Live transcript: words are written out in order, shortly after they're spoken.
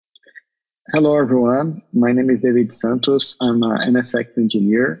Hello, everyone. My name is David Santos. I'm an NSX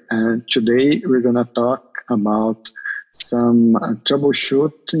engineer, and today we're going to talk about some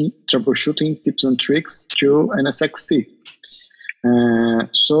troubleshooting tips and tricks to NSX-T.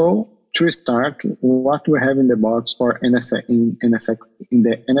 So to start, what we have in the box for in the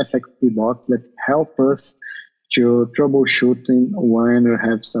NSX-T box that help us to troubleshooting when we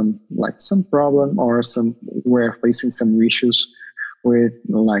have some problem or we're facing some issues with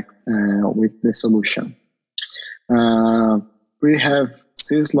the solution. Uh, we have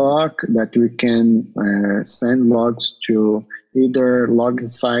syslog that we can send logs to either login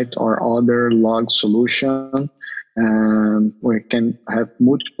site or other log solution. And we can have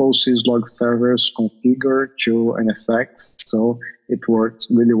multiple syslog servers configured to NSX, so it works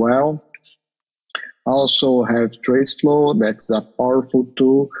really well. Also have TraceFlow, that's a powerful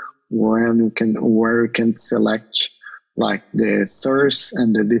tool where you can select like the source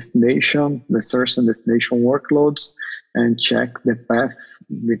and the destination workloads, and check the path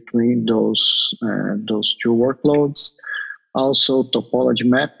between those two workloads. Also topology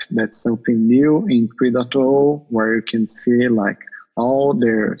map, that's something new in 3.0, where you can see like all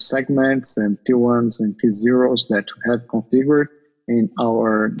the segments and T1s and T0s that we have configured in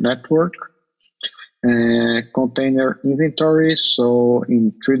our network. Container inventory, so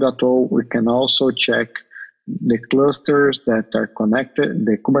in 3.0 we can also check the clusters that are connected,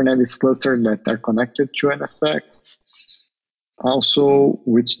 the Kubernetes cluster that are connected to NSX. Also,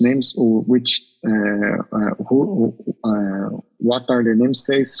 what are the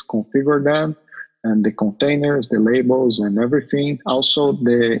namespaces, configure them, and the containers, the labels, and everything. Also,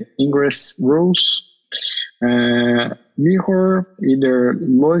 the ingress rules. Mirror, either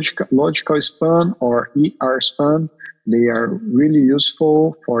logical span or ER span. They are really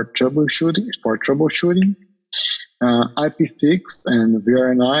useful for troubleshooting. IPFix and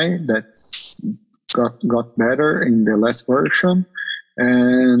VRNI, that's got better in the last version.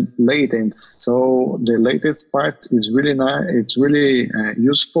 And latents. So the latest part is really nice. It's really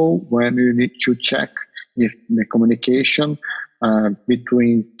useful when you need to check if the communication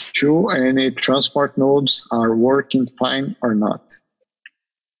between any transport nodes are working fine or not.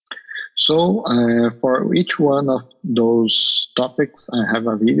 So for each one of those topics, I have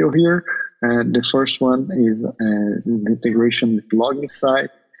a video here. The first one is the integration with login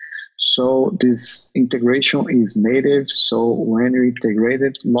site. So this integration is native. So when you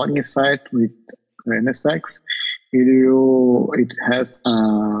integrated login site with NSX, it has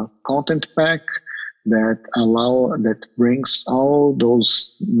a content pack that brings all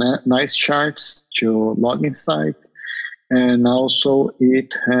those nice charts to login site, and also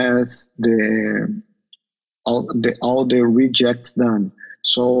it has all the rejects done.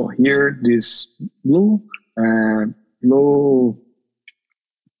 So here this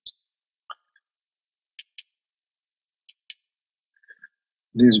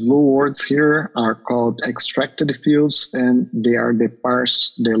these blue words here are called extracted fields, and they are the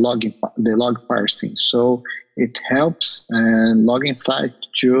log parsing. So it helps login site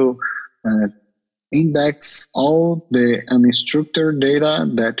to index all the unstructured data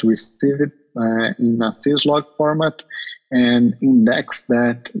that received in a syslog format, and index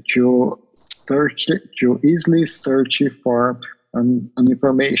that to easily search for an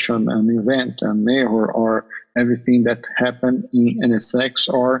information, an event, an error, or everything that happened in NSX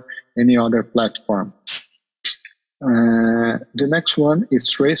or any other platform. The next one is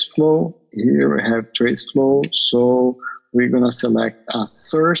TraceFlow. Here we have TraceFlow. So we're going to select a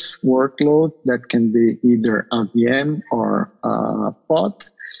source workload that can be either a VM or a pod,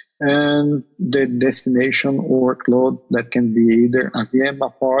 and the destination workload that can be either a VM, a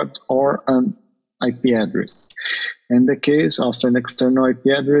pod, or an IP address. In the case of an external IP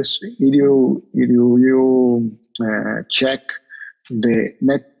address, you check the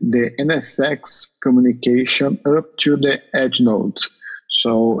NSX communication up to the edge node.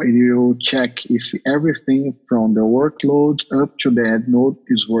 So you check if everything from the workload up to the edge node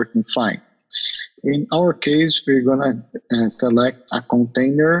is working fine. In our case, we're gonna select a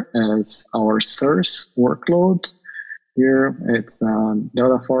container as our source workload. Here it's a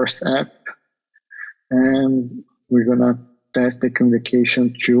Deltaforce app, and we're gonna test the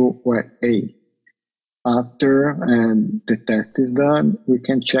communication to A. After the test is done, we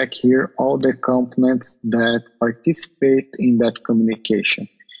can check here all the components that participate in that communication.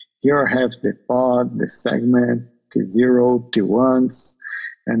 Here I have the pod, the segment, T0, T1s,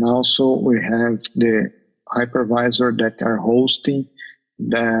 and also we have the hypervisor that are hosting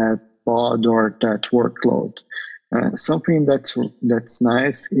that pod or that workload. Something that's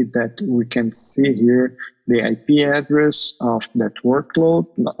nice is that we can see here the IP address of that workload,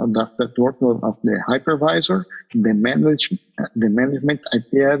 of the hypervisor, the management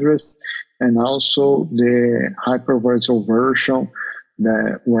IP address, and also the hypervisor version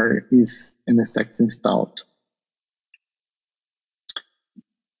where is NSX installed.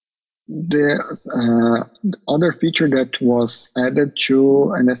 The other feature that was added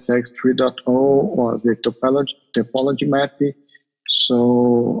to NSX 3.0 was the topology map.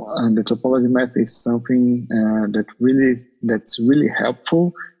 So the topology map is something that's really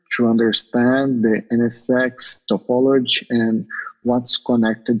helpful to understand the NSX topology and what's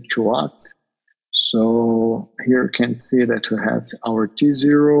connected to what. So here you can see that we have our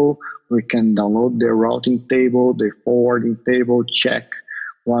T0. We can download the routing table, the forwarding table, check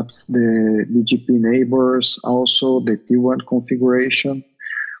what's the BGP neighbors, also the T1 configuration.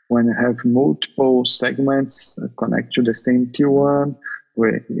 When you have multiple segments connect to the same T1,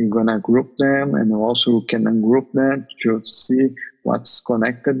 we're gonna group them, and also can ungroup them to see what's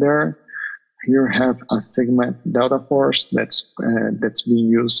connected there. Here we have a segment delta force that's being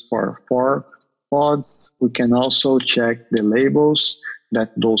used for 4 pods. We can also check the labels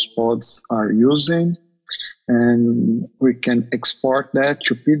that those pods are using, and we can export that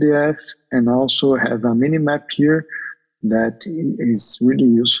to PDF, and also have a mini map here that is really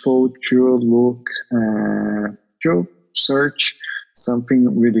useful to look to search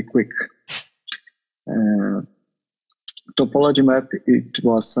something really quick. Topology map, it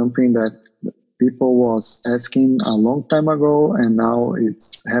was something that people was asking a long time ago, and now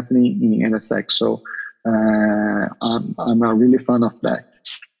it's happening in NSX. So I'm a really fan of that.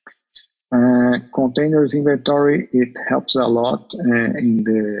 Containers inventory, it helps a lot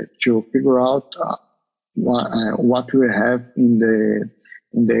to figure out what we have in the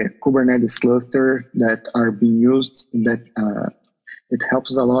Kubernetes cluster that are being used. That it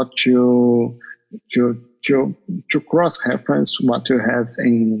helps a lot to cross-reference what you have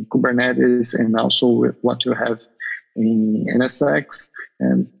in Kubernetes and also with what you have in NSX,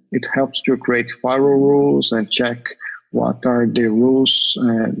 and it helps to create firewall rules and check what are the rules,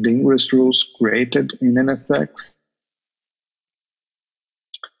 the ingress rules created in NSX.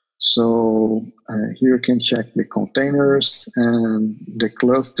 So here you can check the containers and the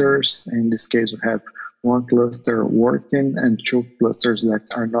clusters. In this case, we have 1 cluster working and 2 clusters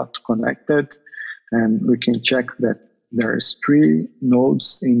that are not connected. And we can check that there's 3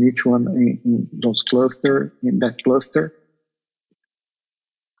 nodes in each one in that cluster.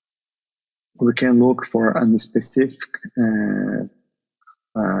 We can look for a specific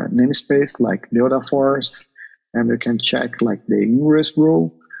namespace like delta force, and we can check like the ingress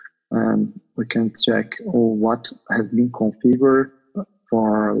rule. And we can check what has been configured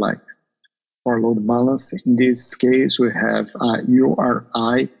for load balance. In this case, we have a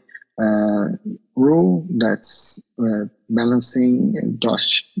URI rule that's balancing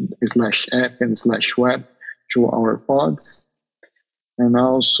 /app and /web to our pods. And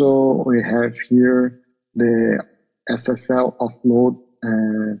also we have here the SSL offload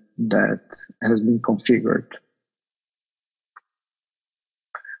that has been configured.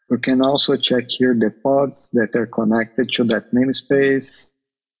 We can also check here the pods that are connected to that namespace,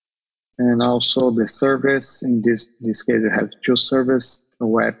 and also the service. In this case, we have 2 services,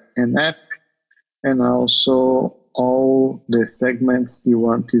 web and app, and also all the segments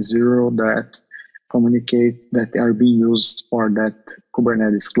T1, T0 that communicate, that are being used for that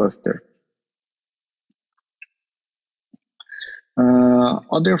Kubernetes cluster.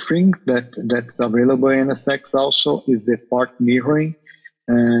 Other thing that's available in NSX also is the port mirroring.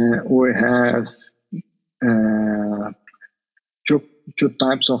 We have 2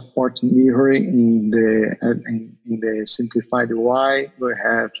 types of port mirroring in the simplified UI. We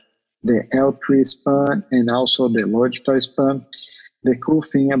have the L3 span and also the logical span. The cool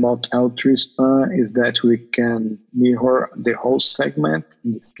thing about L3 span is that we can mirror the whole segment.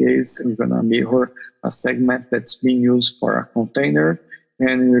 In this case, we're gonna mirror a segment that's being used for a container,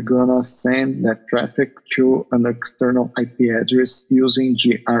 and we're gonna send that traffic to an external IP address using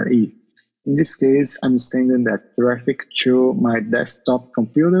GRE. In this case, I'm sending that traffic to my desktop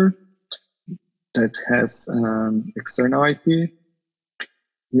computer that has external IP.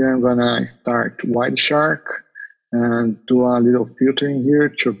 Here I'm gonna start Wireshark and do a little filtering here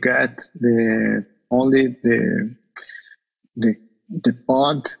to get only the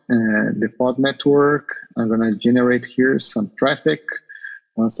pod network. I'm gonna generate here some traffic,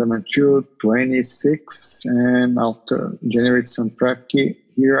 172.26, and after generate some traffic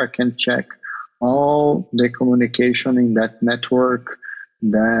here, I can check all the communication in that network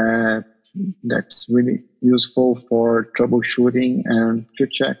that's really useful for troubleshooting and to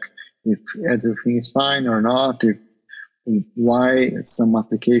check if everything is fine or not, if why some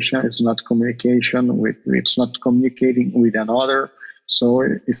application is not communication with it's not communicating with another. So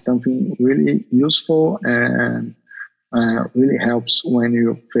it's something really useful and really helps when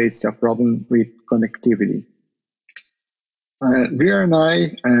you face a problem with connectivity.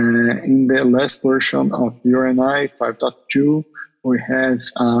 VRNI, in the last version of VRNI 5.2, we have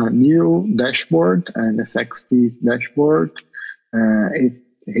a new dashboard, an NSX-T dashboard.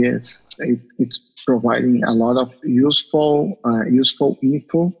 It's providing a lot of useful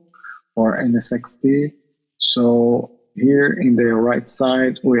info for NSX-T. So here in the right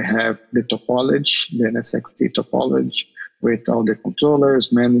side, we have the topology, the NSX-T topology with all the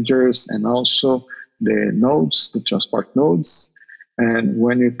controllers, managers, and also the nodes, the transport nodes. And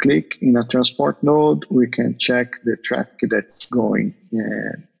when you click in a transport node, we can check the traffic that's going,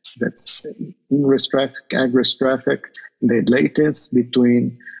 that's ingress traffic, egress traffic, the latest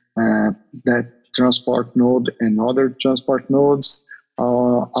between that transport node and other transport nodes.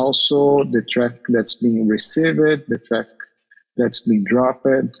 Also the traffic that's being received, the traffic that's being dropped,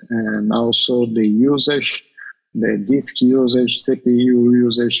 and also the usage, the disk usage, CPU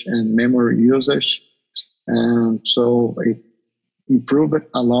usage, and memory usage. And so it improved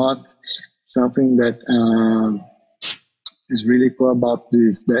a lot. Something that is really cool about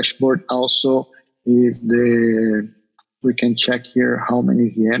this dashboard also is we can check here how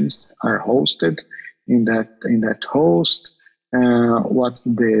many VMs are hosted in that host. What's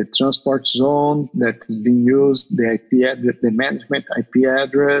the transport zone that is being used, the IP address, the management IP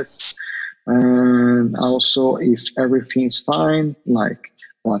address, and also if everything's fine, like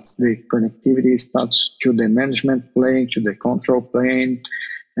what's the connectivity status to the management plane, to the control plane,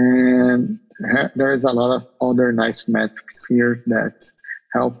 and there's a lot of other nice metrics here that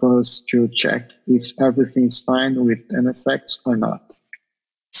help us to check if everything's fine with NSX or not.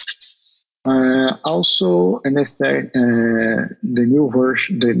 Also, NSX, the new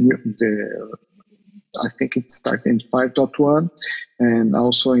version, I think it started in 5.1, and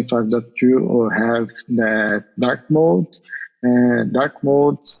also in 5.2 we'll have the dark mode. Dark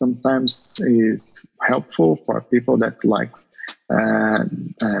mode sometimes is helpful for people that likes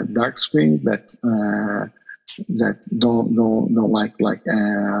dark screen, that don't like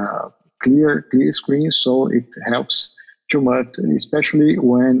clear screen. So it helps too much, especially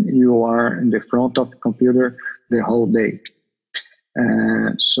when you are in the front of the computer the whole day.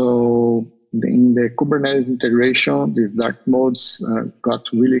 So in the Kubernetes integration, these dark modes got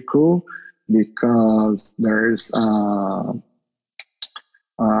really cool because there's a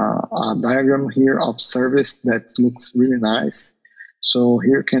diagram here of service that looks really nice. So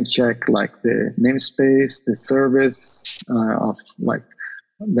here you can check like the namespace, the service of like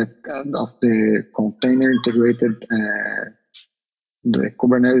that of the container integrated, the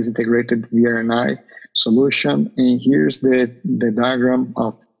Kubernetes integrated VRNI solution, and here's the diagram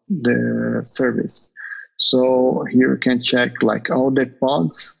of the service. So here you can check like all the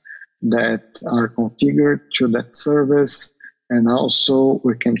pods that are configured to that service, and also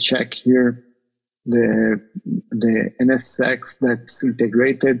we can check here the NSX that's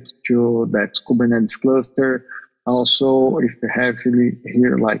integrated to that Kubernetes cluster. Also, if you have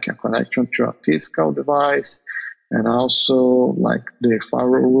here like a connection to a physical device, and also like the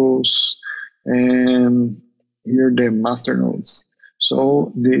firewall rules, and here the master nodes.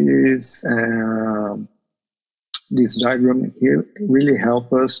 So this diagram here really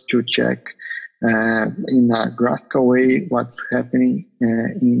help us to check in a graphical way what's happening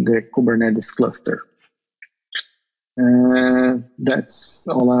in the Kubernetes cluster. That's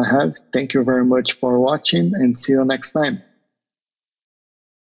all I have. Thank you very much for watching, and see you next time.